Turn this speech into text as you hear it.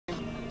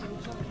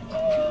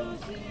Want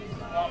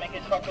to make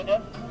it chocolate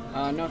dip?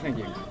 No, thank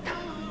you.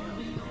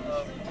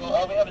 Well,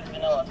 all we have is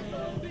vanilla, so...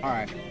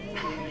 Alright.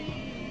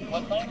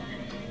 What kind?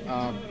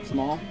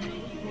 Small?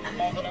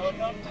 Small vanilla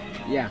cone?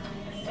 Yeah.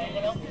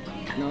 Anything else?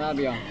 No, that'll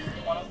be all.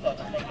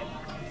 107, thank you.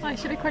 Oh, I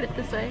should record it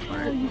this way.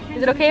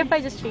 Is it okay if I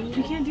just change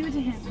You it? can't do it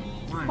to him.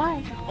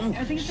 Why? Oh,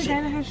 I think it's the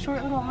guy that has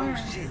short little arms.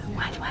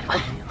 What?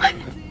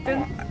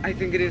 I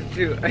think it is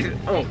too.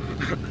 Oh. You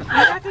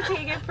have to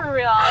take it for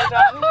real,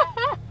 John.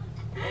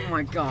 Oh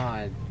my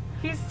god.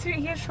 He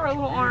has short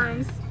little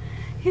arms.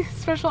 He has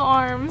special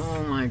arms.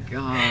 Oh my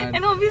god. And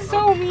it'll be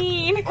so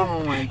mean.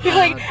 Oh my god. You're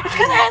like, it's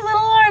because I have little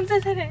arms,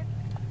 isn't it?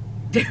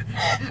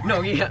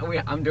 No,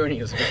 I'm doing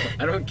it as well.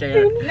 I don't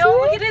care.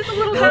 No, it is a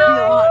little bit.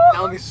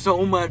 That'll be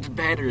so much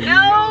better.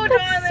 No,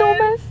 That's so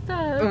messed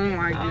up. Oh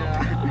my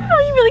god.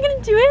 Are you really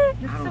gonna do it?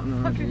 I don't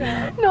know. Fuck your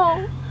dad.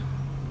 No.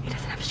 He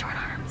doesn't have short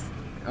arms.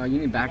 Oh, you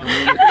need back a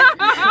little bit.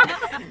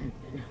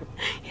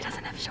 He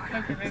doesn't have short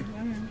arms.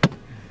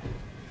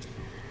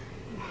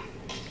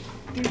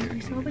 Dude,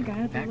 you saw the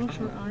guy with the little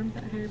short arms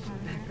at Harry Potter.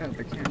 Oh,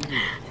 the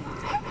camera.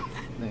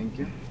 Thank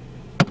you.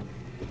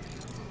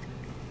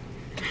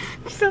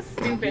 You're so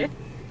stupid.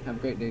 Have a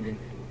great day, dude.